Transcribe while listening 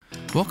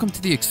Welcome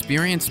to the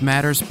Experience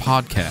Matters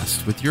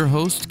podcast with your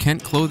host,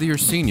 Kent Clothier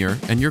Sr.,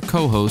 and your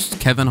co-host,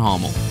 Kevin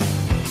Hommel.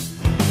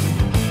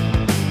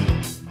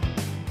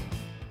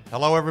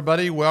 Hello,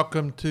 everybody.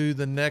 Welcome to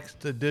the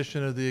next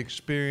edition of the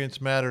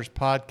Experience Matters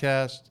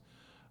podcast.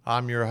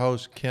 I'm your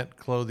host, Kent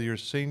Clothier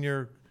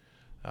Sr.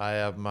 I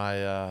have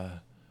my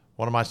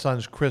one of my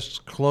sons, Chris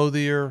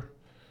Clothier,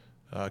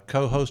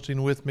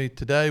 co-hosting with me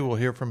today. We'll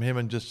hear from him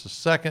in just a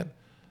second.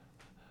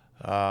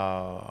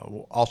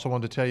 Also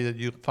wanted to tell you that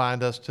you can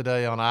find us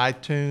today on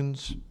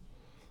iTunes,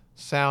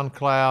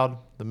 SoundCloud,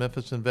 the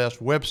Memphis Invest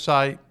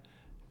website,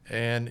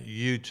 and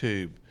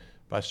YouTube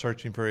by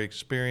searching for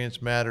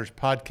Experience Matters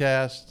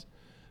podcast.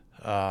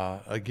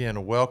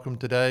 Again, welcome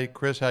today.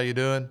 Chris, how you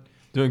doing?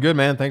 Doing good,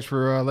 man. Thanks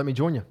for letting me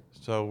join you.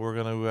 So we're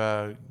going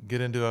to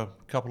get into a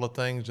couple of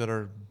things that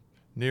are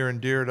near and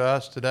dear to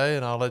us today,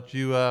 and I'll let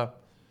you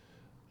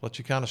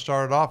kind of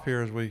start it off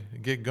here as we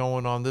get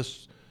going on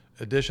this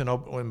edition.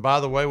 And by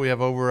the way, we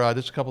have over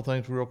just a couple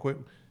things real quick.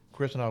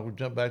 Chris and I will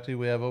jump back to you.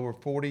 We have over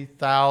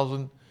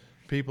 40,000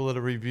 people that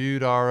have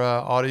reviewed our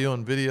audio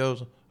and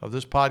videos of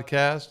this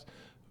podcast,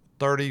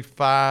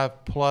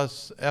 35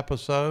 plus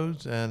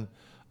episodes, and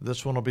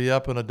this one will be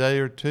up in a day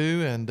or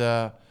two.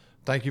 And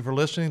thank you for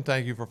listening.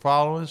 Thank you for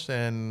following us,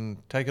 and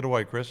take it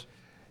away, Chris.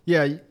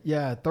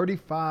 Yeah,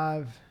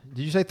 35.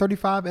 Did you say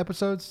 35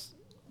 episodes?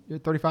 You're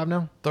at 35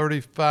 now?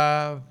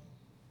 35,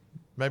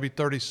 maybe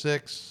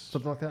 36.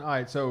 Something like that. All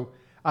right, so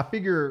I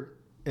figure,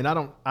 and I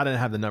didn't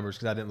have the numbers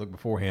because I didn't look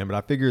beforehand, but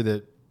I figure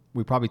that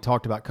we probably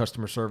talked about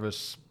customer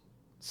service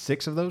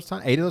 6 of those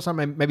times, 8 of those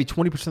times, maybe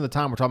 20% of the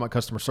time we're talking about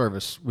customer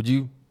heavy Would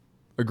you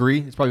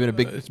agree? It's probably been a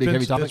big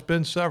heavy topic. It's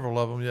been several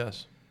of them,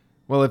 yes.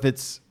 Well,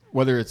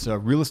 whether it's a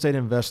real estate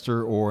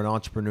investor or an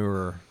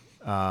entrepreneur,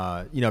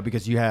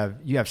 because you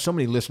have so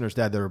many listeners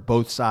that are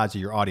both sides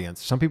of your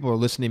audience. Some people are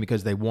listening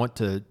because they want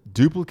to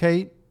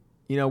duplicate,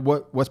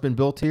 what's been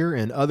built here,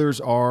 and others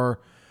are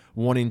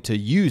wanting to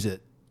use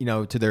it,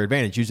 to their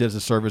advantage, use it as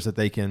a service that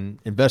they can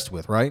invest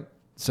with, right?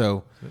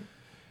 So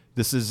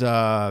this is,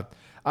 as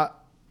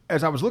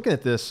I was looking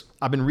at this,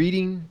 I've been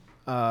reading,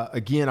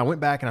 again, I went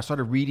back and I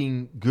started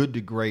reading Good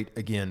to Great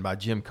again by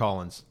Jim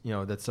Collins.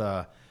 That's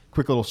a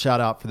quick little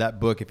shout out for that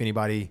book. If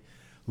anybody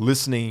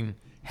listening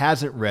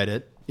hasn't read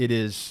it,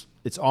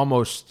 it's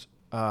almost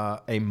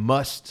a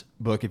must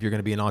book if you're going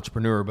to be an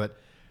entrepreneur. But,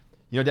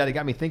 Dad, it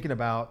got me thinking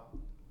about,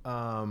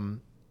 and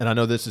I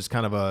know this is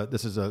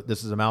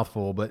a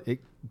mouthful, but it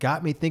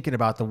got me thinking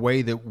about the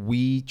way that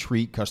we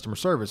treat customer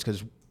service,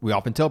 because we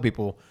often tell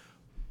people,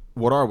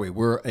 what are we?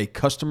 We're a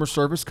customer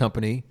service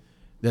company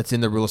that's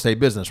in the real estate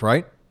business,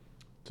 right?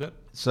 That's it.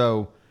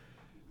 So,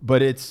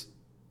 but it's,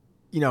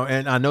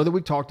 and I know that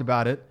we've talked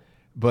about it,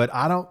 but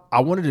I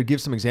wanted to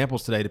give some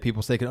examples today to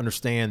people so they can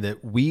understand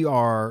that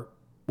we're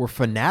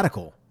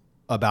fanatical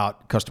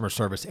about customer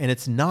service. And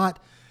it's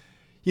not,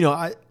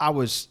 I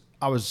was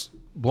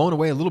blown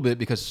away a little bit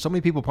because so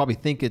many people probably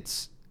think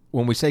it's,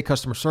 when we say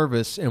customer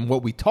service and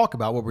what we talk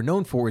about, what we're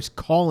known for is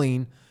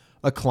calling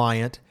a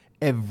client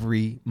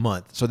every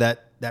month. So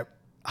that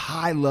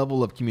high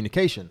level of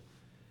communication,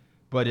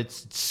 but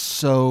it's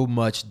so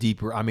much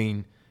deeper. I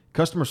mean,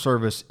 customer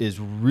service is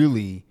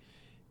really,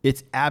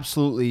 it's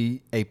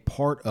absolutely a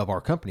part of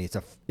our company.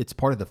 It's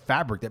part of the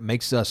fabric that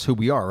makes us who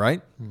we are,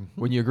 right? Mm-hmm.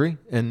 Wouldn't you agree?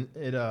 And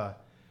it,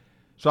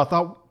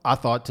 so I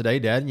thought today,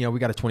 Dad, we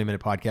got a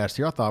 20-minute podcast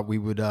here. I thought we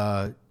would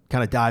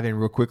kind of dive in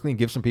real quickly and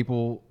give some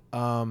people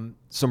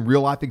some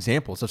real life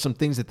examples of some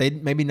things that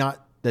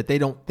they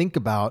don't think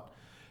about,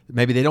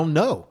 maybe they don't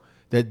know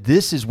that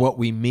this is what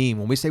we mean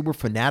when we say we're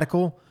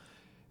fanatical.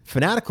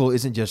 Fanatical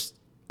isn't just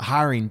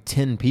hiring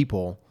 10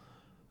 people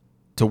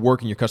to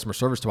work in your customer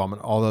service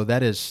department, although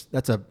that's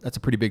a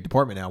pretty big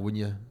department now, wouldn't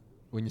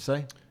you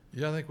say?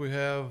 Yeah, I think we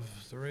have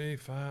 3,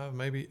 5,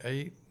 maybe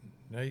 8,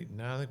 9.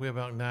 I think we have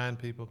about 9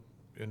 people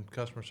in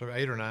customer service,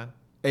 8 or 9.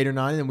 8 or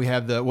 9, and we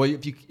have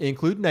if you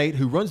include Nate,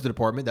 who runs the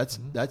department,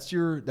 that's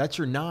your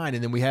 9,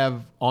 and then we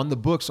have on the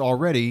books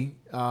already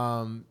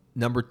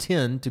number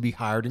 10 to be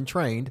hired and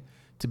trained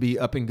to be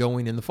up and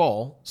going in the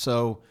fall.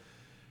 So,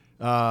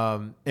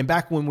 and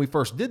back when we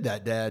first did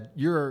that, Dad,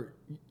 your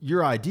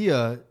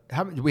idea,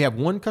 do we have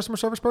one customer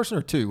service person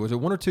or 2? Was it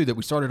 1 or 2 that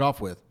we started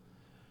off with?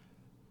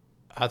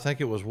 I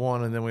think it was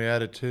 1, and then we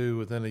added 2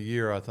 within a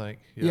year, I think.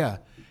 Yeah.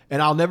 And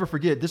I'll never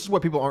forget, this is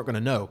what people aren't going to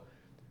know.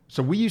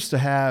 So we used to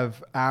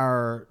have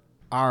our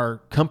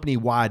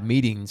company-wide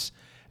meetings,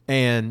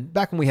 and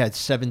back when we had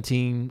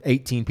 17,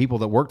 18 people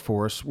that worked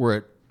for us, we're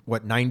at,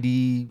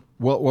 90?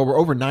 Well, we're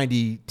over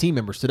 90 team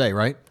members today,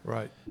 right?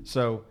 Right.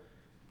 So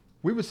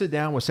we would sit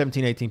down with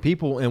 17, 18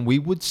 people, and we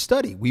would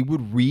study. We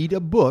would read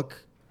a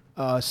book,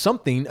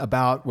 something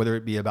about, whether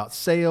it be about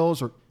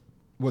sales or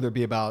whether it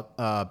be about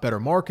better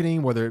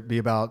marketing, whether it be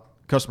about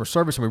customer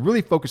service. And we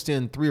really focused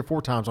in 3 or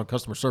 4 times on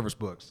customer service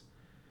books.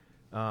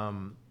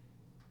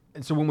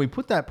 And so when we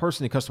put that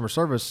person in customer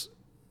service,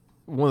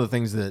 one of the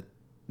things that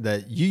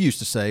you used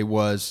to say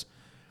was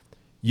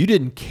you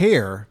didn't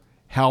care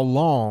how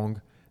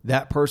long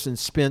that person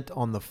spent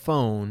on the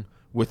phone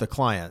with a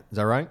client. Is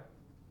that right?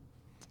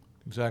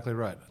 Exactly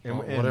right. And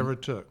whatever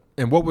it took.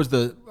 And what was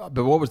the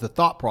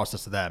thought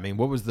process of that? I mean,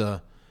 what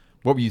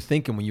were you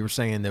thinking when you were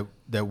saying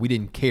that we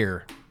didn't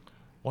care? I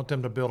want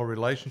them to build a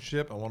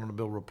relationship. I want them to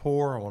build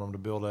rapport. I want them to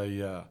build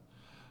a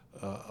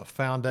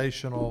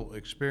foundational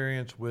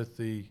experience with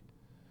the.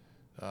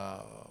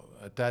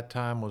 At that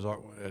time was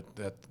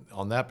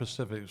on that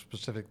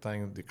specific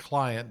thing, the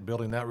client,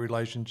 building that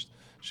relationship.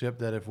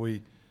 That if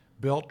we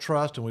built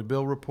trust and we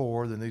build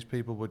rapport, then these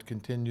people would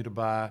continue to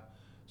buy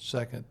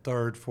second,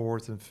 third,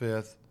 fourth, and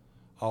fifth,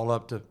 all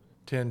up to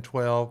 10,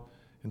 12.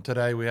 And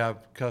today we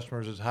have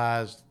customers as high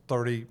as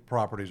 30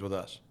 properties with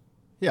us.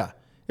 Yeah.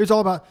 It was all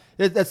about,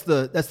 that's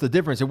the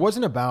difference. It was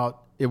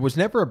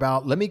never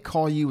about, let me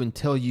call you and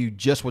tell you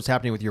just what's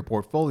happening with your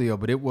portfolio,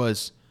 but it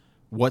was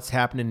what's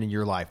happening in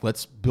your life.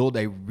 Let's build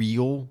a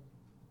real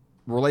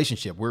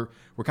relationship. We're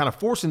kind of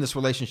forcing this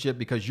relationship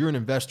because you're an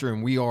investor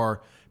and we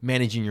are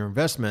managing your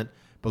investment,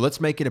 but let's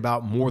make it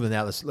about more than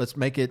that. Let's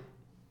make it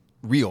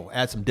real,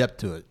 add some depth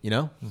to it, you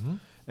know? Mm-hmm.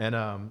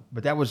 And,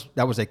 but that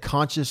was a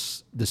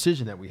conscious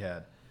decision that we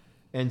had.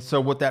 And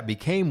so what that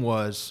became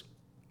was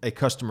a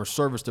customer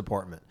service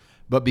department.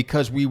 But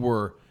because we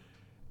were,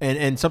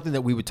 and something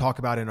that we would talk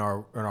about in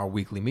our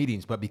weekly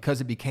meetings, but because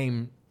it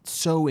became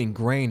so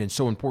ingrained and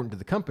so important to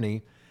the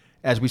company,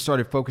 as we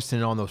started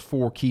focusing on those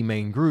 4 key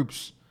main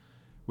groups,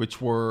 which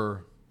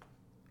were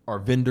our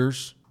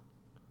vendors,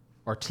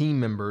 our team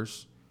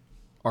members,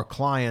 our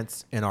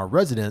clients, and our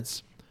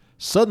residents,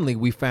 suddenly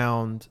we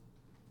found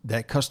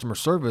that customer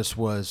service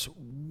was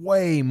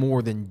way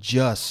more than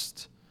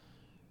just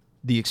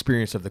the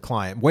experience of the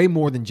client, way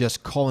more than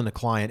just calling a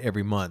client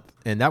every month.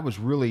 And that was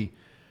really,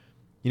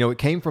 it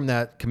came from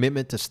that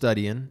commitment to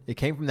studying. It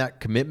came from that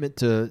commitment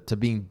to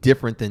being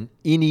different than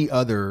any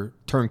other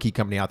turnkey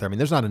company out there. I mean,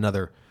 there's not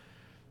another,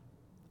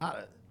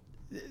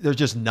 there's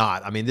just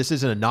not. I mean, this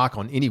isn't a knock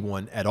on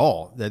anyone at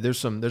all.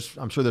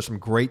 I'm sure there's some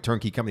great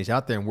turnkey companies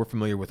out there, and we're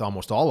familiar with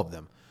almost all of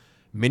them.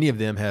 Many of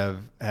them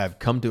have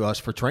come to us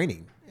for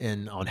training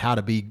and on how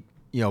to be,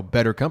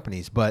 better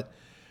companies. But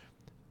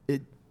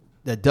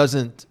that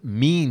doesn't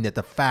mean that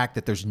the fact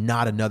that there's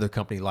not another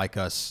company like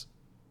us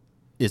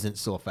isn't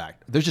still a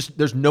fact.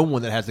 There's no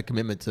one that has the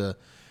commitment to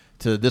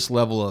this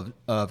level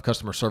of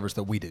customer service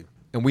that we do.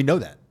 And we know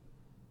that.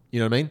 You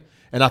know what I mean?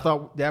 And I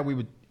thought that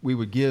we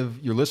would give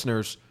your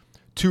listeners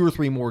 2 or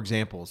 3 more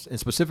examples. And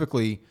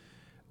specifically,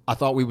 I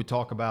thought we would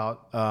talk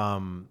about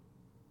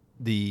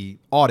the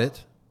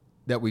audit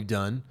that we've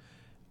done.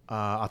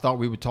 I thought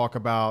we would talk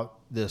about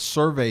the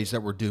surveys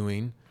that we're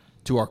doing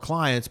to our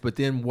clients, but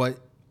then what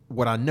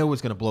I know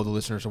is going to blow the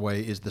listeners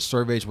away is the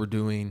surveys we're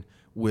doing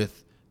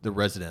with the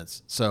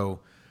residents. So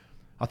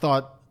I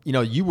thought,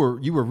 you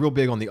were real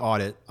big on the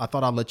audit. I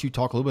thought I'd let you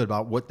talk a little bit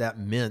about what that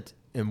meant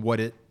and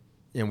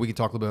and we can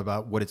talk a little bit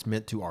about what it's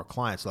meant to our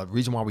clients. So the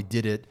reason why we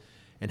did it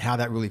and how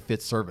that really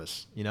fits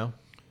service,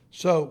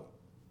 So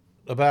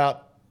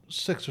about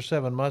 6 or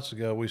 7 months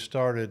ago, we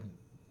started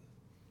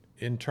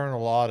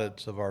internal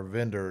audits of our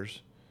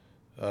vendors,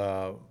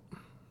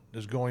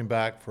 just going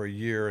back for a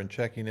year and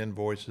checking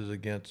invoices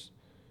against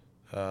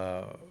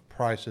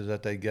prices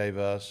that they gave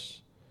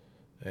us.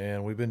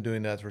 And we've been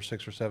doing that for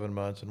 6 or 7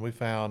 months, and we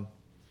found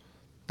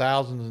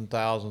thousands and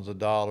thousands of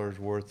dollars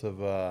worth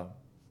of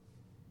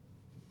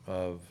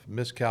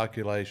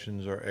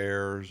miscalculations or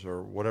errors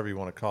or whatever you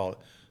want to call it.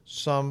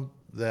 Some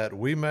that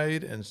we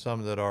made and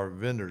some that our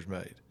vendors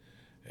made.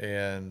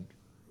 And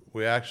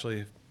we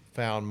actually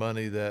found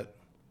money that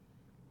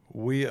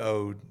we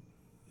owed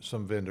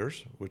some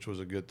vendors, which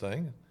was a good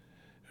thing.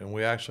 And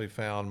we actually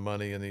found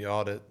money in the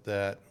audit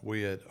that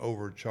we had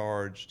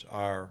overcharged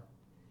our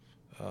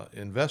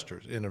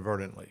investors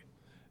inadvertently.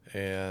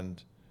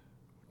 And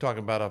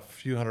talking about a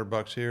few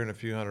 $100 here and a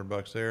few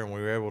 $100 there, and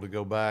we were able to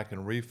go back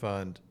and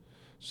refund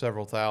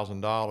several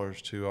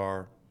 $1,000s to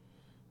our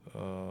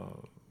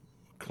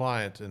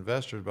clients,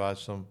 investors, by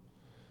some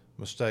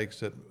mistakes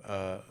that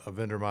a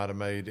vendor might have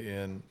made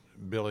in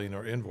billing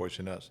or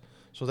invoicing us.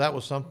 So that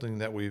was something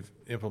that we've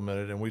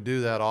implemented, and we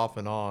do that off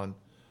and on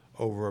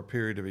over a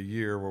period of a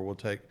year, where we'll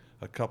take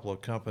a couple of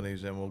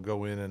companies and we'll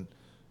go in and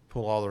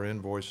pull all their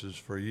invoices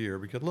for a year.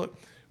 Because look,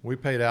 we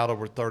paid out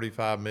over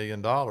 $35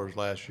 million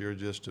last year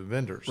just to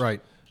vendors, right,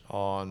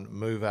 on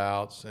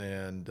move-outs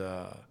and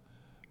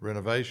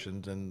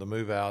renovations. And the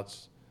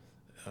move-outs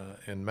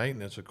and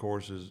maintenance, of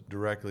course, is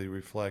directly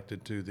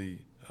reflected to the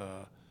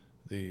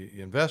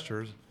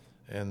investors,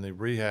 and the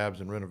rehabs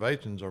and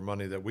renovations are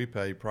money that we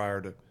pay prior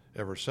to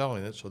ever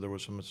selling it. So there were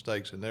some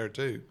mistakes in there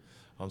too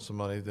on some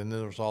money. Then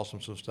there was also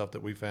some stuff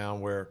that we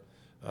found where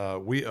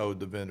we owed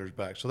the vendors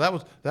back. So that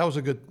was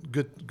a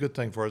good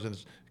thing for us, and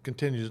it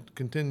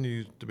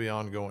continues to be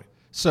ongoing.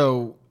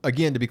 So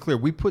again, to be clear,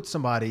 we put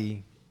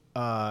somebody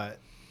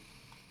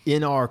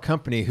in our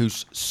company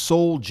whose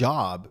sole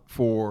job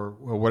for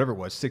whatever it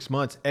was, 6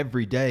 months,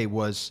 every day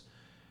was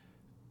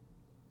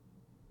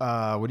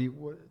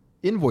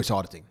invoice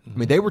auditing. Mm-hmm. I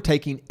mean, they were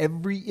taking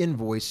every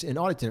invoice and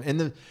auditing.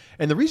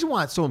 And the reason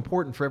why it's so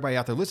important for everybody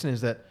out there listening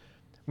is that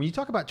when you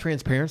talk about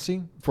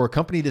transparency, for a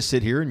company to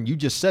sit here, and you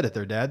just said it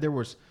there, Dad, there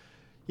was,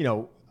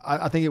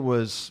 I think it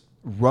was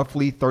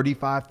roughly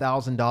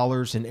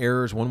 $35,000 in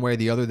errors one way or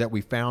the other that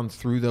we found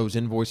through those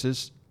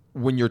invoices.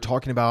 When you're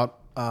talking about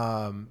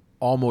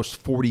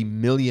almost $40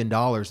 million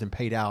in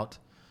paid out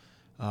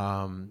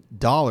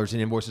dollars in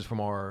invoices from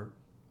our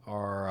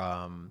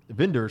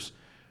vendors.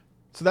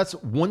 So that's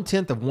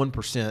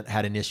 0.1%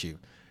 had an issue.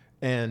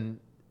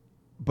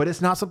 But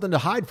it's not something to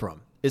hide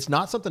from. It's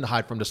not something to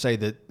hide from to say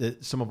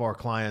that some of our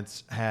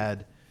clients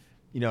had,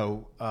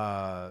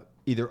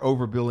 either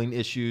overbilling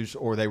issues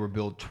or they were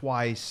billed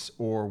twice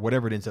or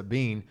whatever it ends up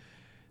being.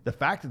 The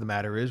fact of the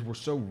matter is we're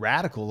so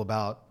radical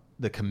about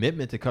the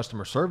commitment to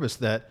customer service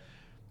that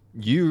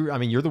you're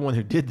the one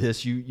who did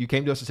this. You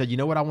came to us and said, you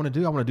know what I want to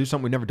do? I want to do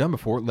something we've never done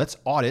before. Let's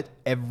audit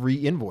every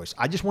invoice.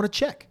 I just want to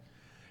check.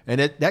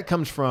 And that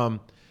comes from,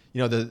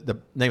 the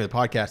name of the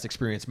podcast,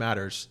 Experience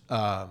Matters.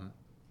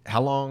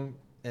 How long,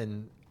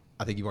 and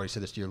I think you've already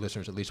said this to your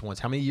listeners at least once,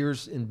 how many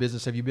years in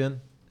business have you been?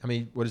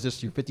 What is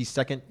this, your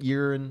 52nd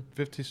year?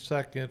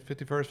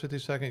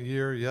 52nd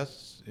year,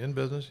 yes, in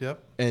business,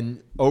 yep.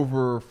 And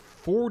over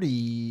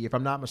 40, if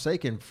I'm not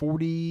mistaken,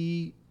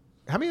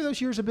 how many of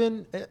those years have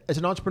been as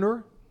an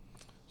entrepreneur?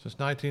 Since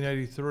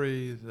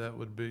 1983, that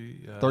would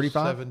be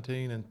 35?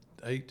 17 and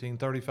 18,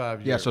 35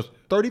 years. Yeah, so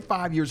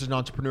 35 years as an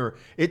entrepreneur.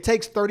 It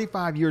takes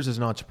 35 years as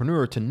an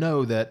entrepreneur to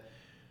know that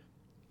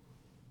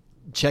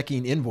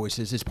checking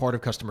invoices is part of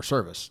customer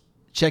service.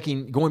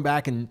 Going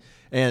back and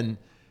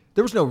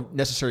there was no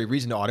necessary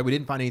reason to audit. We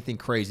didn't find anything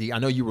crazy. I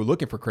know you were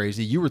looking for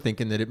crazy. You were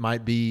thinking that it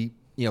might be,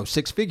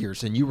 6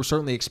 figures, and you were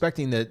certainly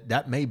expecting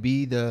that may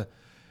be the,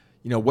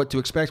 what to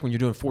expect when you're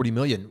doing 40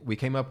 million. We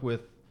came up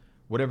with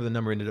whatever the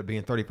number ended up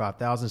being,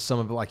 35,000. Some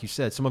of it, like you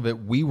said, some of it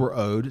we were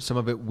owed, some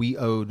of it we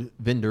owed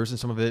vendors, and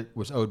some of it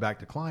was owed back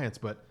to clients.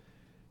 But,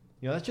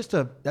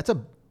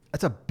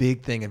 that's a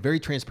big thing, a very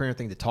transparent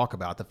thing to talk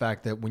about. The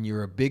fact that when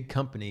you're a big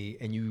company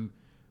and you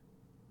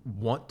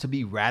want to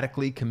be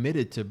radically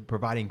committed to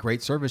providing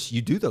great service,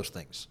 you do those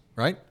things,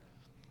 right?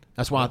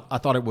 That's why I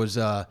thought it was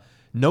certainly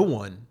no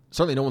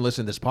one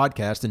listening to this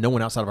podcast and no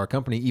one outside of our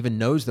company even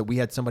knows that we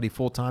had somebody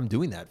full-time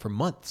doing that for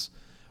months.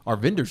 Our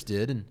vendors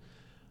did. And,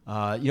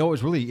 what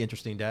was really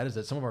interesting, Dad, is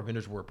that some of our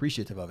vendors were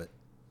appreciative of it.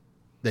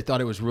 They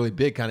thought it was really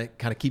big, kind of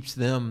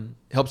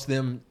helps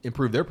them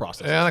improve their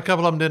process. And a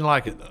couple of them didn't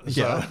like it.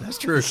 Yeah, that's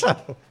true.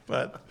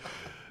 But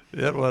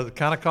it was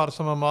kind of caught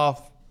some of them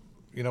off.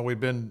 We've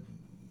been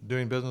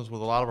doing business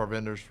with a lot of our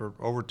vendors for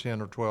over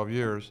 10 or 12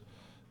 years,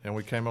 and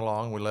we came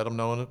along, we let them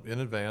know in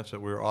advance that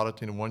we were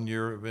auditing 1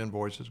 year of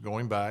invoices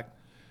going back,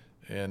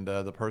 and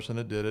the person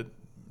that did it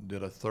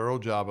did a thorough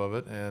job of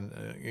it, and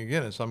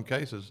again, in some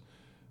cases,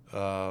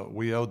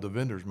 we owed the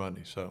vendors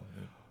money. So,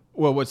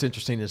 well, what's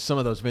interesting is some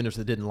of those vendors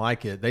that didn't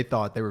like it, they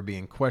thought they were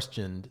being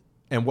questioned,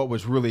 and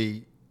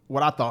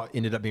what I thought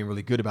ended up being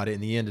really good about it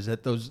in the end is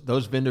that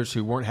those vendors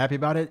who weren't happy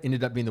about it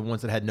ended up being the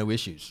ones that had no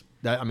issues.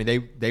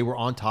 They were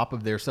on top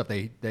of their stuff.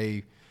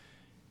 They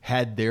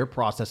had their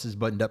processes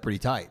buttoned up pretty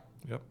tight.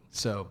 Yep.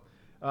 So,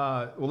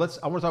 I want to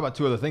talk about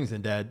 2 other things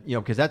then, Dad.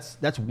 Because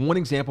that's one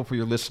example for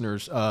your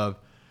listeners of,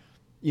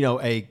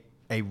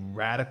 a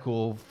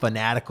radical,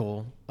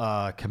 fanatical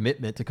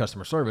commitment to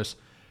customer service.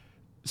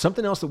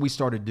 Something else that we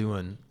started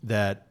doing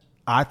that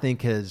I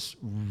think has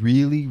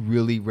really,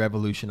 really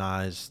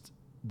revolutionized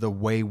the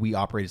way we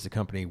operate as a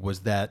company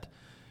was that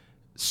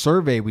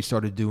survey we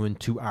started doing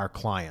to our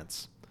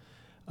clients.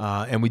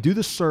 And we do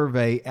the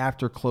survey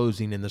after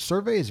closing, and the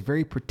survey is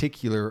very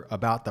particular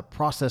about the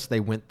process they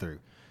went through.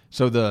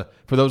 So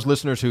for those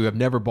listeners who have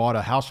never bought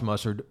a house from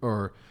us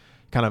or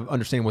kind of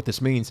understand what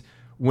this means,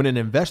 when an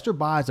investor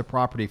buys a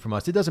property from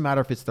us, it doesn't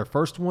matter if it's their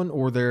first one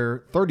or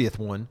their 30th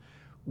one,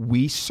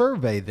 we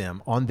survey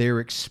them on their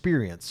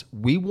experience.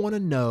 We want to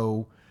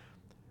know,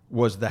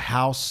 was the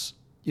house,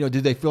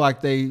 did they feel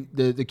like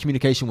the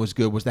communication was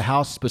good? Was the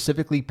house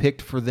specifically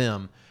picked for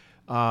them?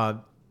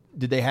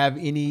 Did they have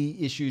any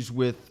issues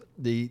with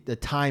the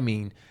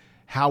timing?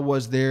 How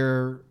was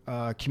their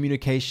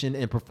communication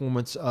and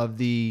performance of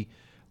the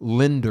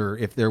lender,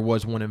 if there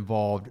was one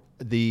involved,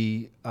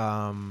 the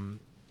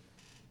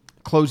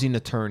closing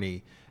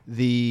attorney,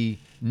 the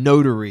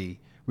notary?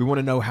 We want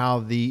to know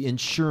how the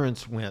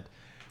insurance went.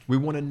 We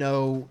want to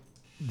know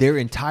their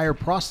entire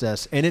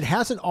process. And it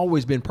hasn't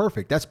always been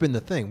perfect. That's been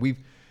the thing.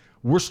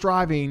 We're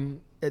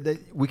striving,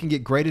 we can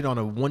get graded on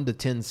a 1 to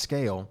 10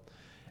 scale.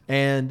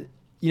 And,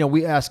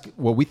 we ask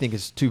what we think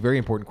is 2 very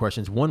important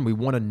questions. One, we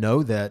want to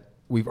know that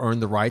we've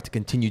earned the right to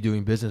continue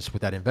doing business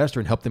with that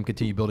investor and help them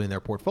continue building their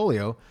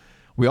portfolio.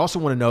 We also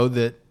want to know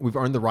that we've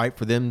earned the right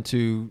for them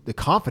the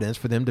confidence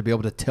for them to be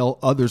able to tell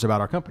others about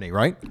our company,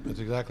 right?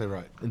 That's exactly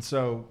right. And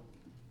so,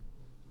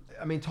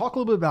 talk a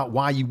little bit about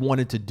why you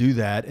wanted to do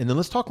that. And then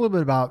let's talk a little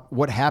bit about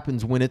what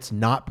happens when it's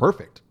not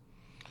perfect.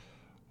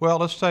 Well,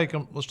 let's take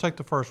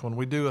the first one.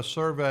 We do a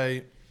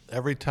survey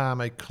every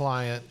time a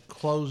client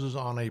closes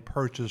on a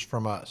purchase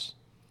from us.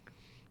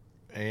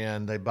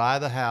 And they buy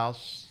the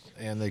house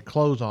and they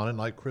close on it. And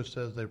like Chris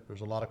says,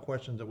 there's a lot of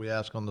questions that we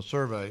ask on the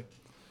survey,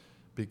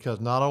 because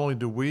not only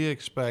do we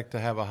expect to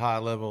have a high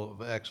level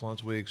of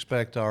excellence, we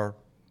expect our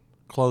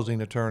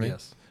closing attorney,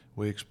 Yes.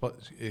 We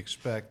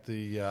expect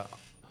the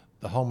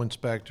home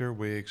inspector.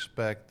 We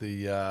expect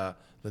the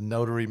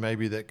notary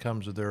maybe that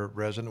comes with their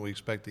resident. We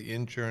expect the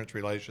insurance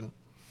relation.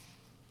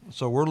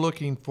 So we're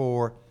looking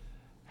for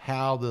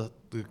how the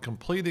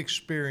complete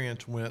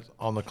experience went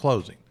on the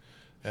closing.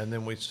 And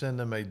then we send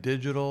them a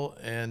digital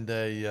and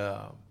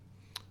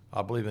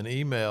I believe an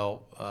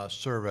email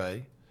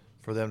survey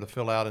for them to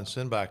fill out and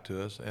send back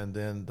to us. And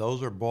then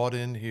those are brought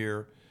in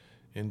here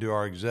into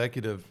our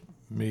executive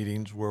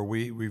meetings where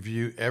we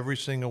review every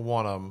single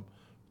one of them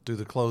through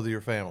the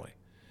Clothier family.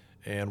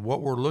 And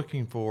what we're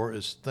looking for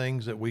is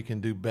things that we can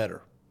do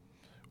better.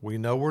 We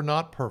know we're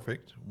not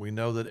perfect. We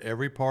know that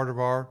every part of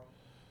our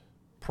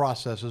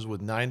processes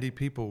with 90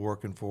 people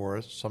working for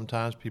us,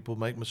 sometimes people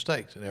make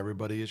mistakes and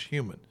everybody is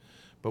human.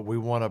 But we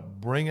want to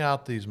bring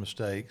out these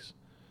mistakes.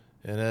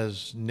 And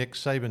as Nick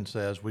Saban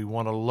says, we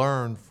want to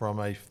learn from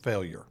a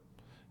failure.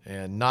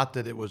 And not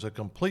that it was a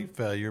complete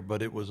failure,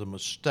 but it was a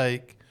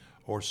mistake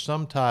or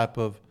some type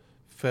of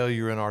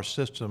failure in our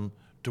system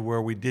to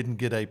where we didn't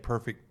get a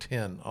perfect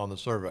 10 on the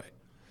survey.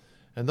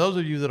 And those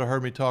of you that have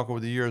heard me talk over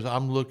the years,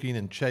 I'm looking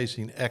and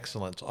chasing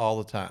excellence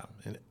all the time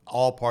in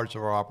all parts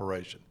of our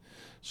operation.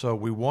 So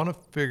we want to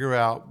figure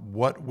out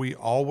what we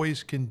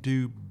always can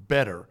do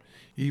better,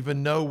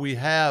 even though we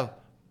have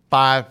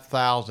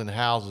 5,000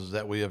 houses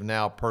that we have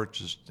now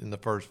purchased in the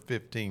first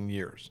 15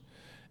 years.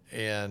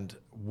 And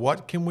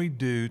what can we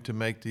do to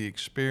make the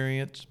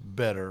experience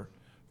better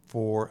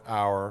for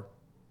our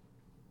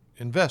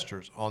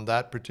investors on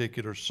that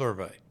particular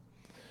survey?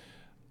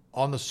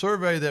 On the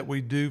survey that we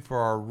do for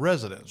our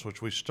residents,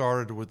 which we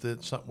started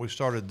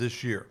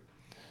this year,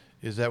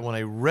 is that when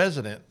a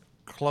resident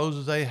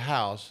closes a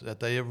house that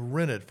they have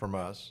rented from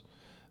us,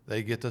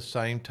 they get the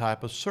same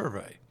type of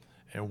survey.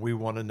 And we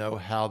want to know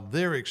how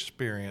their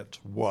experience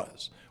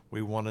was.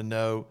 We want to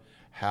know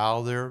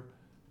how their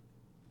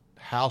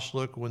house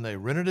looked when they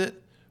rented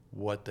it,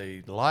 what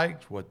they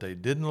liked, what they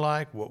didn't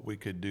like, what we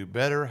could do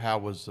better, how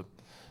was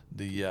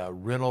the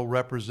rental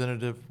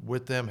representative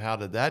with them, how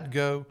did that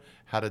go,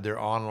 how did their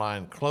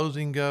online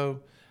closing go,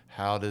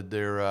 how did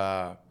their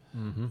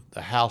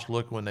the house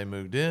look when they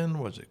moved in,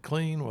 was it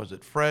clean, was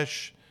it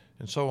fresh,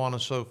 and so on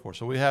and so forth.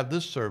 So we have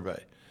this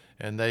survey,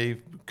 and they've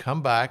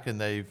come back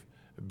and they've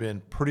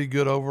been pretty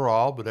good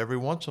overall, but every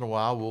once in a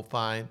while we'll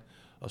find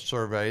a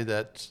survey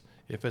that's,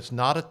 if it's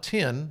not a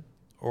 10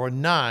 or a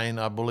 9,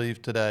 I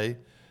believe today,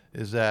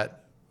 is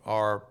that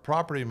our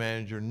property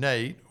manager,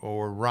 Nate,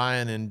 or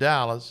Ryan in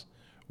Dallas,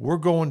 we're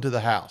going to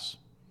the house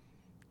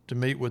to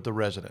meet with the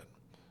resident.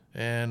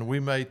 And we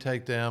may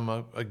take them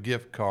a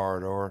gift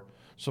card or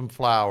some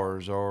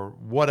flowers or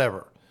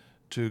whatever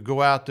to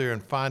go out there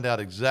and find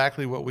out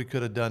exactly what we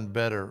could have done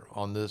better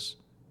on this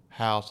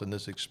house and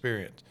this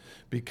experience.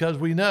 Because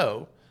we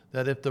know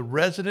that if the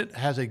resident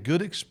has a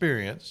good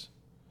experience,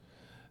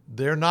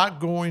 they're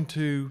going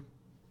to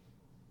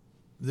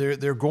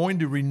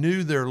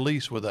renew their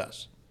lease with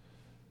us.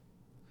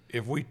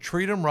 If we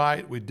treat them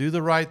right, we do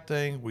the right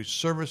thing, we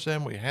service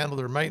them, we handle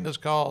their maintenance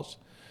calls,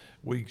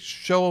 we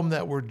show them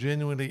that we're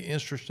genuinely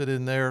interested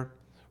in their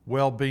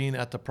well-being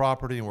at the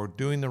property and we're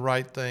doing the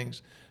right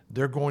things,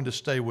 they're going to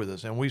stay with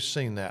us. And we've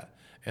seen that.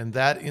 And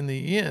that, in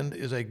the end,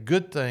 is a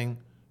good thing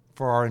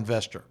for our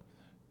investor.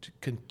 It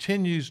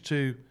continues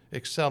to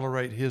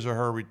accelerate his or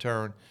her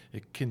return.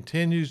 It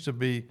continues to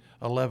be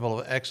a level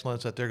of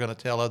excellence that they're going to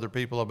tell other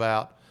people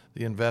about,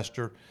 the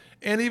investor.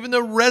 And even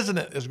the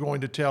resident is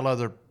going to tell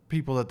other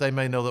people that they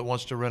may know that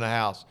wants to rent a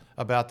house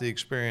about the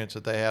experience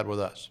that they had with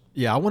us.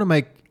 Yeah, I want to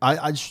make,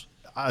 I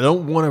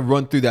don't want to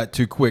run through that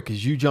too quick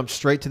because you jumped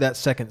straight to that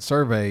second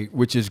survey,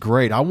 which is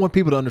great. I want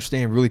people to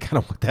understand really kind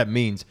of what that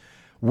means.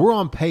 We're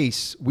on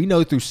pace. We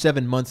know through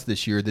 7 months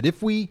this year that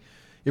if we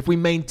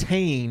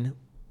maintain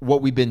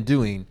what we've been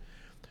doing,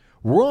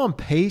 we're on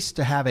pace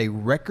to have a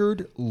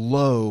record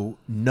low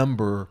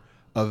number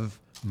of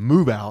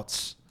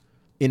move-outs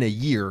in a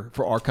year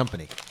for our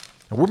company.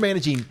 And we're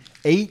managing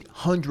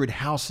 800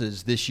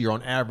 houses this year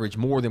on average,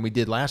 more than we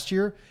did last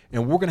year,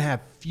 and we're going to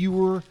have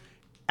fewer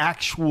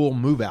actual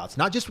move-outs,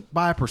 not just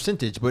by a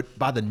percentage, but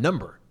by the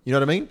number. You know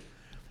what I mean?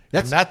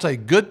 That's a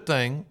good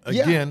thing,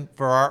 again,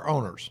 for our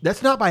owners.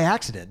 That's not by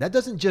accident. That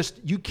doesn't just,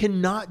 you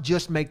cannot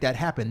just make that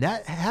happen.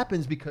 That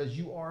happens because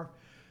you are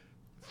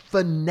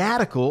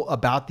fanatical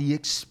about the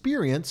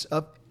experience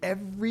of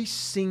every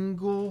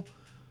single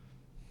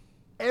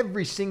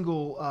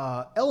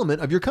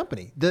element of your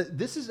company.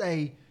 This is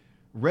a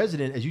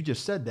resident, as you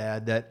just said,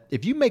 Dad, that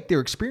if you make their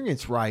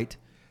experience right,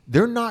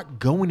 they're not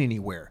going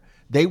anywhere.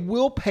 They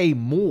will pay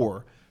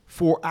more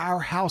for our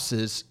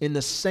houses in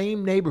the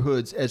same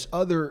neighborhoods as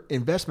other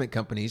investment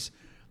companies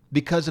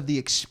because of the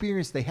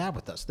experience they have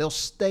with us. They'll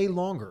stay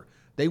longer.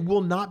 They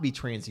will not be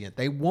transient.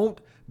 They won't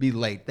be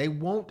late. They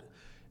won't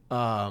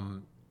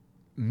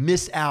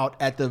miss out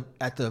at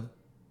the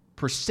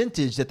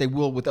percentage that they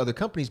will with other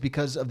companies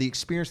because of the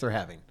experience they're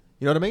having.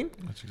 You know what I mean?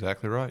 That's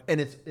exactly right.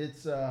 And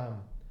it's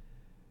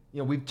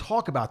we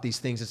talk about these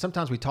things, and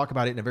sometimes we talk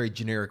about it in a very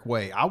generic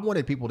way. I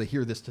wanted people to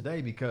hear this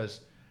today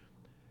because,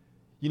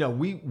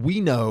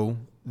 we know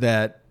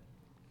that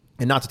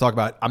and not to talk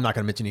about, I'm not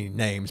going to mention any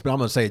names, but I'm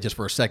going to say it just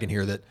for a second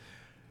here, that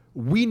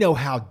we know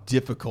how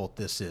difficult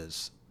this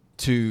is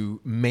to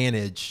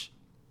manage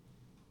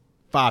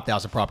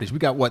 5,000 properties. We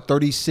got what,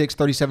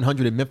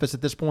 3,700 in Memphis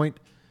at this point?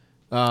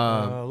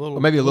 Or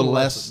maybe a little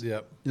less.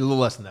 Yep. A little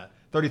less than that.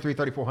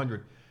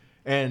 3,400.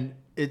 And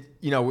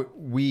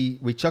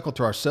we chuckle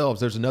to ourselves.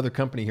 There's another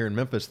company here in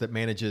Memphis that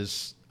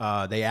manages,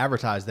 they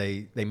advertise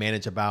they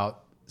manage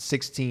about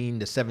 16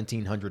 to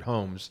 1,700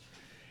 homes.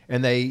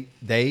 And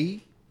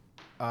they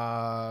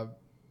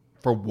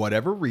for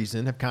whatever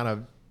reason, have kind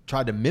of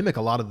tried to mimic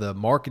a lot of the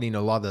marketing,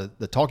 a lot of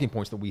the talking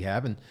points that we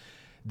have. And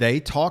they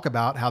talk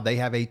about how they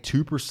have a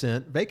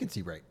 2%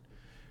 vacancy rate.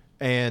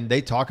 And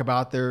they talk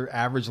about their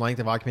average length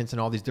of occupants and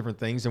all these different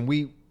things. And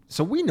we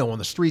know on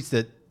the streets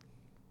that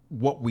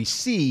what we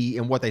see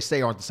and what they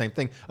say aren't the same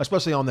thing,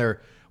 especially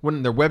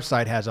when their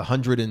website has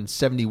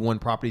 171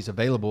 properties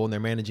available and they're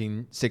managing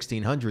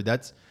 1,600.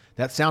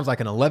 That sounds like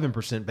an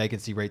 11%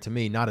 vacancy rate to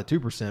me, not a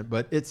 2%.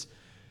 But it's,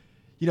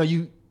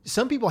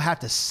 some people have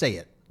to say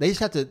it. They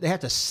have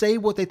to say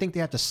what they think they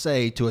have to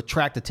say to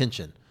attract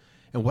attention.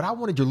 And what I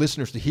wanted your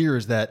listeners to hear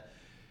is that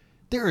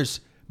there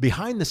is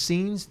behind the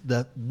scenes,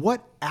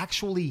 what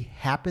actually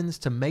happens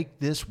to make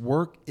this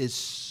work is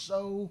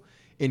so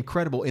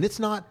incredible. And it's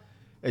not,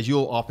 as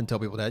you'll often tell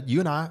people, that you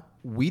and I,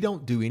 we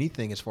don't do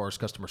anything as far as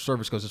customer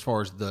service goes, as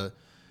far as the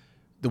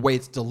way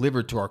it's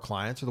delivered to our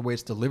clients or the way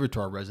it's delivered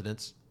to our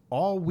residents.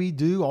 All we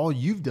do, all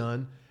you've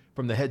done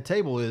from the head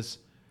table is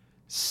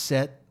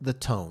set the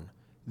tone.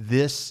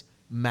 This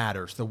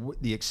matters.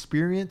 The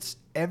experience,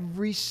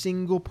 every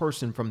single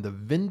person from the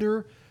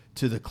vendor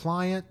to the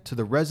client, to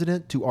the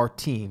resident, to our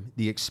team,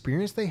 the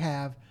experience they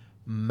have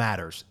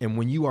matters. And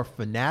when you are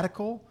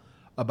fanatical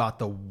about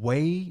the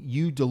way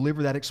you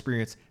deliver that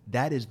experience,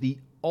 that is the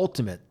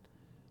ultimate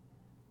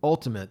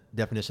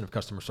definition of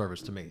customer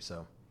service to me.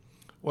 So,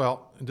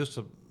 well, and just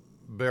to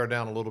bear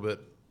down a little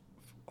bit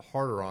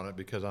harder on it,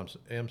 because I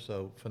am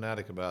so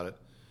fanatic about it.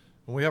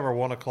 When we have our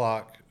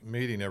 1:00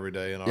 meeting every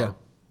day, and our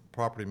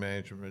property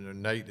management,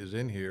 and Nate is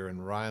in here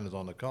and Ryan is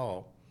on the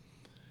call,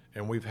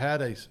 and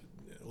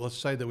let's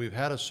say that we've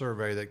had a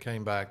survey that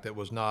came back that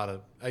was not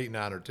a 8,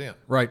 9, or 10.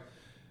 Right.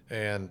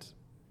 And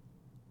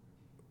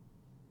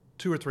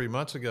 2 or 3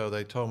 months ago,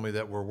 they told me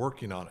that we're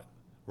working on it.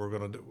 We're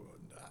going to do.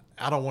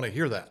 I don't want to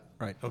hear that.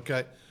 Right.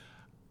 Okay.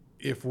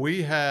 If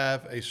we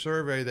have a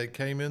survey that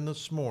came in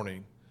this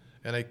morning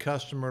and a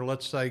customer,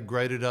 let's say,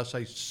 graded us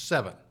a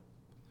 7,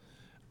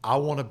 I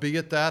want to be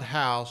at that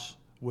house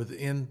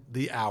within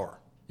the hour.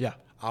 Yeah.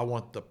 I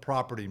want the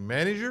property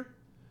manager,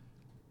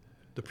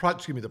 the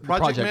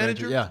project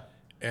manager,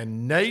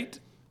 and Nate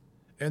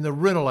and the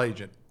rental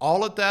agent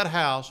all at that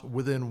house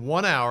within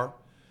 1 hour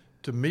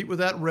to meet with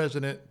that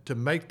resident to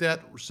make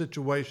that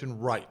situation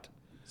right.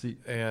 See,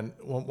 and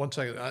one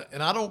second,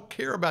 and I don't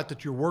care about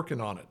that you're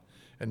working on it.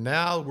 And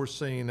now we're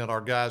seeing that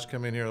our guys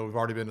come in here. We've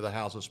already been to the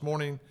house this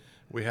morning.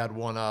 We had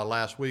one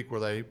last week where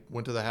they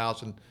went to the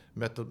house and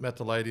met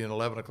the lady at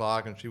 11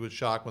 o'clock, and she was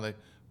shocked when they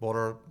bought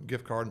her a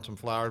gift card and some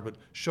flowers. But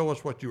show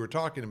us what you were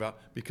talking about,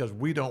 because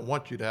we don't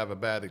want you to have a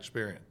bad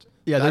experience.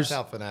 Yeah, that's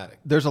how fanatic.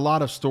 There's a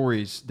lot of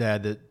stories,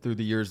 Dad, that through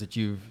the years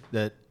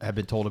that have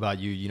been told about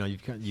you.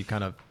 You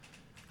kind of,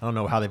 I don't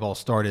know how they've all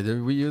started.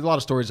 There's a lot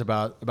of stories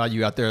about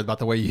you out there, about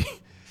the way you.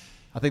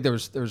 I think there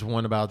was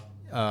one about.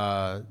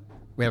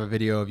 We have a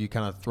video of you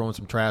kind of throwing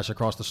some trash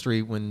across the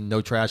street when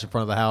no trash in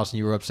front of the house, and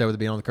you were upset with it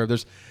being on the curb.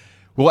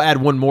 We'll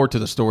add one more to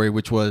the story,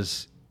 which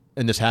was,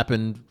 and this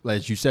happened,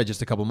 as you said,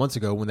 just a couple months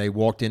ago when they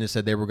walked in and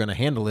said they were going to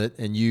handle it,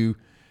 and you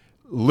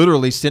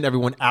literally sent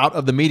everyone out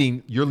of the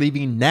meeting. You're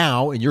leaving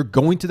now, and you're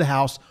going to the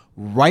house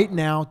right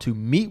now to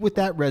meet with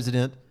that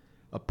resident,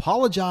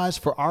 apologize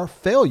for our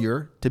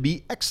failure to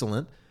be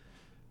excellent.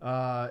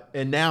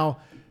 And now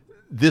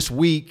this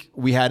week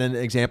we had an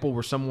example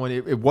where someone,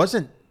 it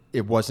wasn't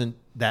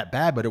that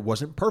bad, but it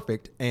wasn't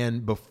perfect.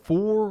 And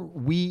before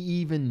we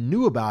even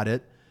knew about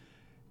it,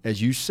 as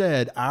you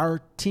said,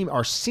 our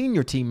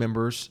senior team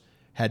members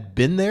had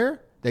been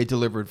there. They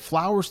delivered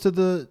flowers to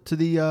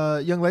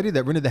the young lady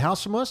that rented the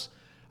house from us.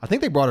 I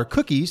think they brought her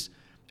cookies,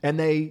 and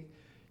they,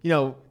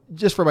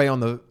 just for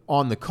everybody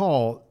on the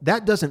call,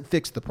 that doesn't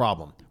fix the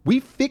problem. We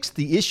fixed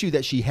the issue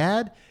that she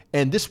had,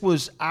 and this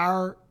was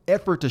our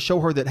effort to show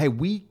her that, hey,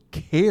 we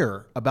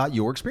care about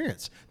your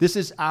experience. This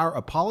is our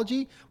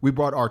apology. We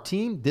brought our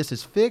team. This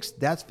is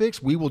fixed. That's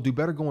fixed. We will do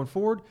better going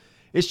forward.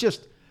 It's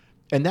just,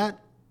 and that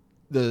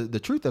the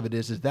truth of it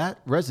is that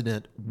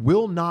resident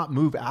will not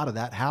move out of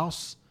that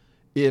house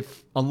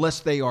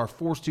unless they are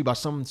forced to by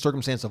some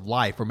circumstance of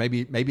life, or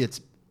maybe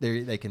it's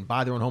they can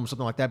buy their own home or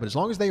something like that. But as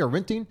long as they are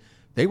renting,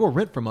 they will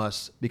rent from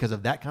us because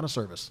of that kind of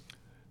service.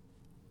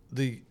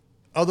 The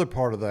other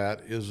part of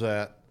that is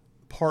that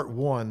part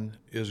one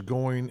is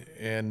going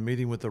and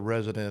meeting with the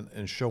resident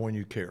and showing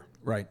you care.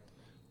 Right.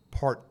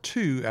 Part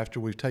two, after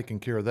we've taken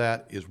care of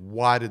that, is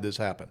why did this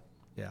happen?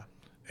 Yeah.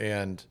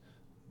 And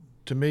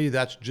to me,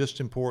 that's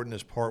just important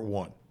as part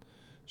one.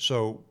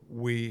 So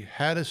we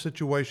had a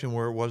situation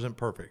where it wasn't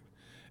perfect,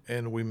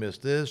 and we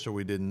missed this, or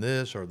we didn't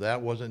this, or that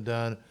wasn't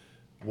done.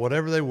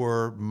 whatever they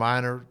were,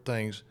 minor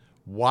things.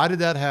 Why did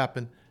that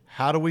happen?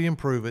 How do we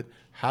improve it?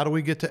 How do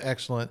we get to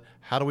excellent?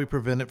 How do we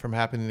prevent it from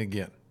happening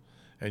again?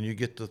 And you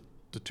get the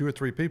 2 or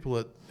 3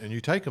 people and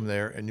you take them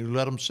there and you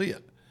let them see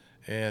it,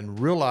 and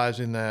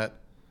realizing that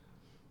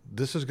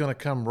this is going to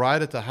come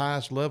right at the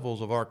highest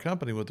levels of our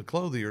company with the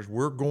clothiers.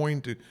 We're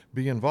going to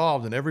be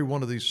involved in every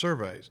one of these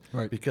surveys,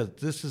 right, because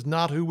this is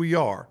not who we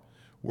are.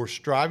 We're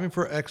striving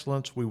for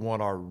excellence. We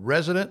want our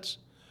residents,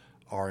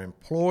 our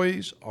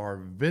employees, our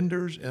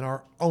vendors, and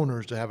our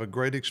owners to have a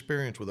great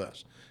experience with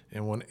us.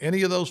 And when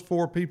any of those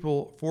 4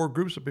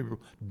 groups of people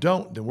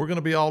don't, then we're going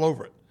to be all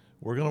over it.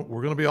 We're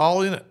going to be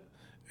all in it.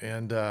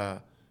 And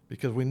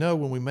because we know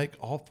when we make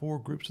all 4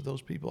 groups of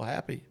those people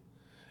happy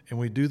and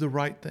we do the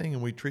right thing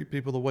and we treat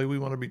people the way we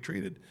want to be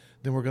treated,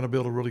 then we're going to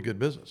build a really good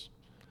business.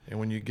 And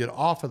when you get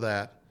off of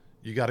that,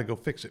 you got to go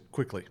fix it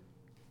quickly.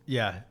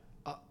 Yeah.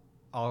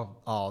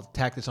 I'll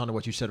tack this onto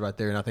what you said right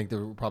there, and I think that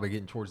we're probably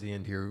getting towards the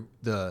end here.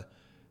 The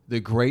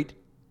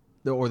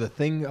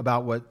thing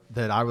about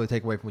that I really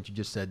take away from what you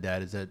just said,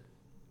 Dad, is that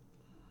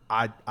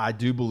I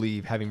do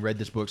believe, having read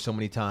this book so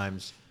many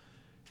times,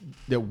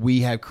 that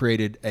we have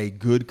created a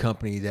good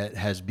company that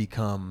has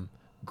become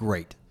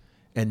great.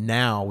 And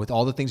now, with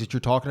all the things that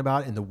you're talking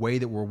about and the way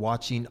that we're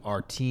watching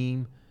our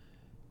team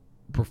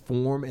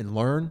perform and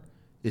learn,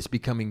 it's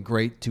becoming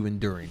great to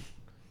enduring.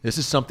 This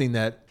is something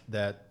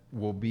that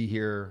will be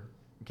here,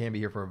 can be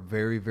here for a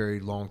very, very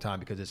long time,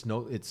 because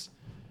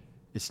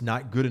it's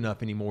not good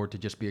enough anymore to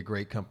just be a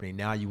great company.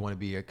 Now you want to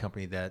be a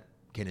company that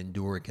can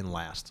endure, it can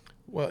last.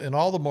 Well, in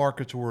all the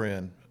markets we're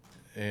in,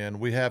 and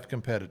we have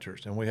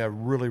competitors, and we have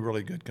really,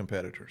 really good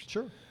competitors.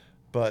 Sure.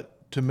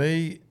 But to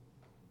me,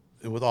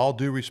 with all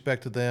due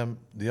respect to them,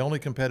 the only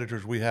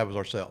competitors we have is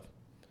ourselves.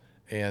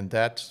 And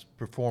that's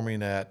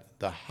performing at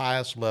the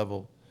highest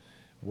level,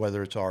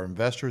 whether it's our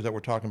investors that we're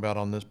talking about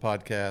on this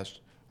podcast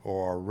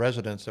or our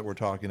residents that we're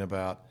talking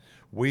about.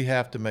 We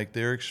have to make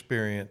their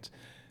experience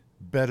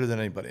better than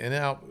anybody. And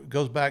now it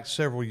goes back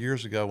several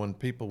years ago when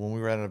we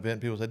were at an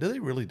event, people said, do they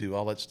really do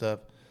all that stuff?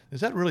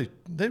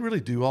 They really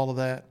do all of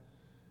that?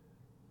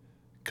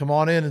 Come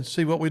on in and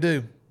see what we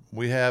do.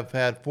 We have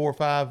had 4 or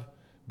 5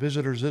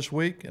 visitors this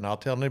week, and I'll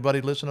tell anybody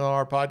listening on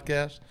our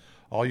podcast,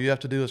 all you have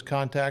to do is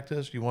contact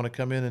us. You want to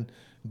come in and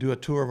do a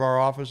tour of our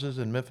offices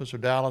in Memphis or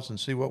Dallas and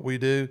see what we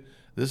do.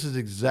 This is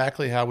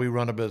exactly how we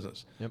run a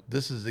business. Yep.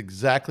 This is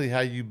exactly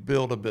how you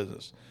build a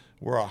business.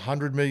 We're a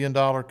 $100 million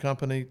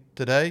company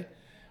today,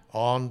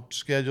 on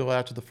schedule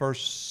after the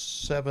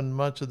first 7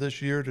 months of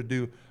this year to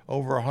do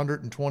over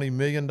 $120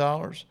 million.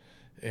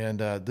 And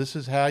this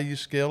is how you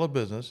scale a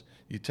business.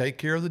 You take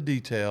care of the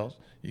details.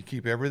 You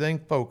keep everything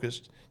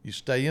focused. You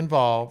stay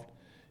involved.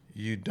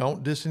 You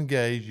don't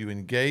disengage. You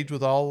engage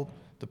with all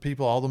the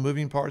people, all the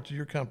moving parts of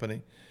your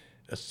company,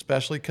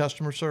 especially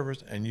customer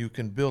service, and you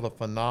can build a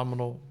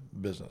phenomenal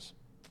business.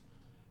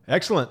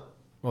 Excellent.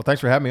 Well,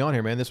 thanks for having me on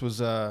here, man. This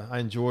was I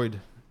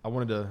enjoyed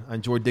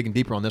digging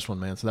deeper on this one,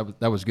 man. So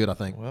that was good, I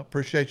think. Well,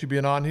 appreciate you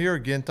being on here.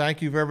 Again,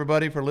 thank you for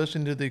everybody for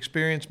listening to the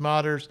Experience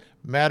Matters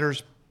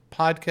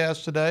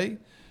podcast today.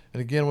 And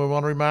again, we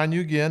want to remind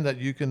you again that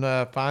you can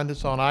find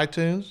us on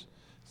iTunes,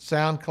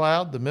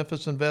 SoundCloud, the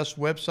Memphis Invest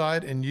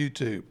website, and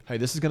YouTube. Hey,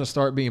 this is going to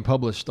start being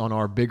published on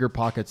our Bigger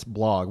Pockets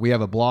blog. We have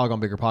a blog on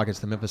Bigger Pockets,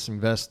 the Memphis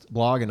Invest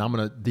blog, and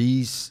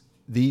these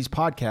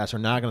podcasts are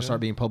now going to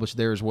start being published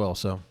there as well.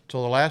 So the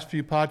last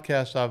few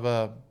podcasts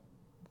I've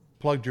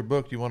plugged your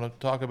book. You want to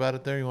talk about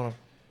it there? You want to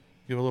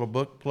give a little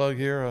book plug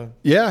here?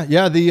 Yeah.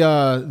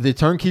 The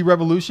Turnkey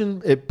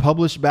Revolution, it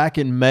published back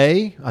in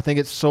May. I think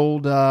it's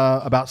sold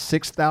about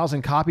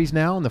 6,000 copies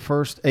now in the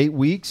first 8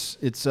 weeks.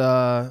 It's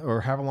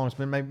or however long it's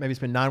been. Maybe it's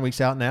been 9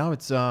 weeks out now.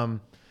 It's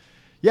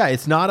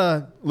it's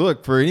not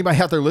look for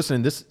anybody out there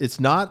listening. It's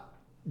not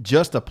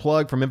just a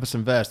plug for Memphis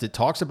Invest. It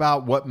talks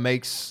about what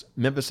makes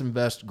Memphis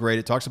Invest great.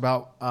 It talks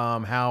about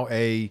how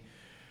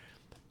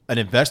an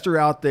investor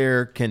out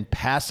there can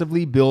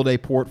passively build a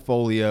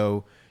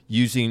portfolio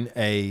using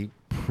a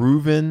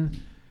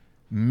proven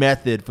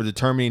method for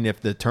determining if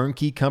the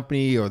turnkey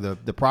company or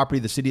the property,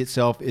 the city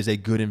itself, is a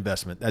good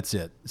investment. That's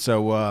it.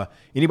 So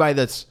anybody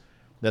that's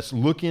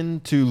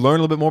looking to learn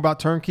a little bit more about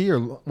turnkey or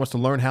wants to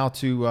learn how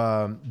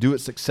to do it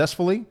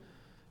successfully,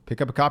 pick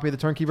up a copy of the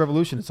Turnkey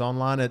Revolution. It's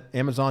online at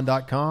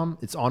Amazon.com.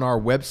 It's on our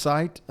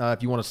website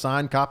if you want a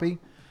signed copy.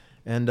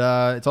 And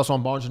it's also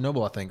on Barnes &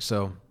 Noble, I think.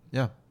 So,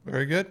 yeah.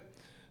 Very good.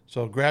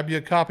 So grab you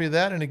a copy of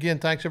that. And again,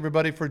 thanks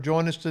everybody for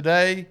joining us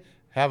today.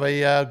 Have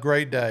a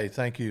great day.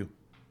 Thank you.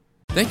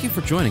 Thank you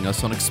for joining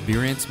us on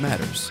Experience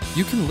Matters.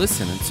 You can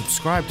listen and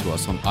subscribe to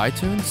us on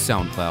iTunes,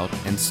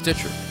 SoundCloud, and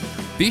Stitcher.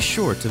 Be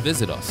sure to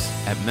visit us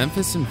at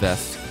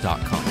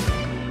MemphisInvest.com.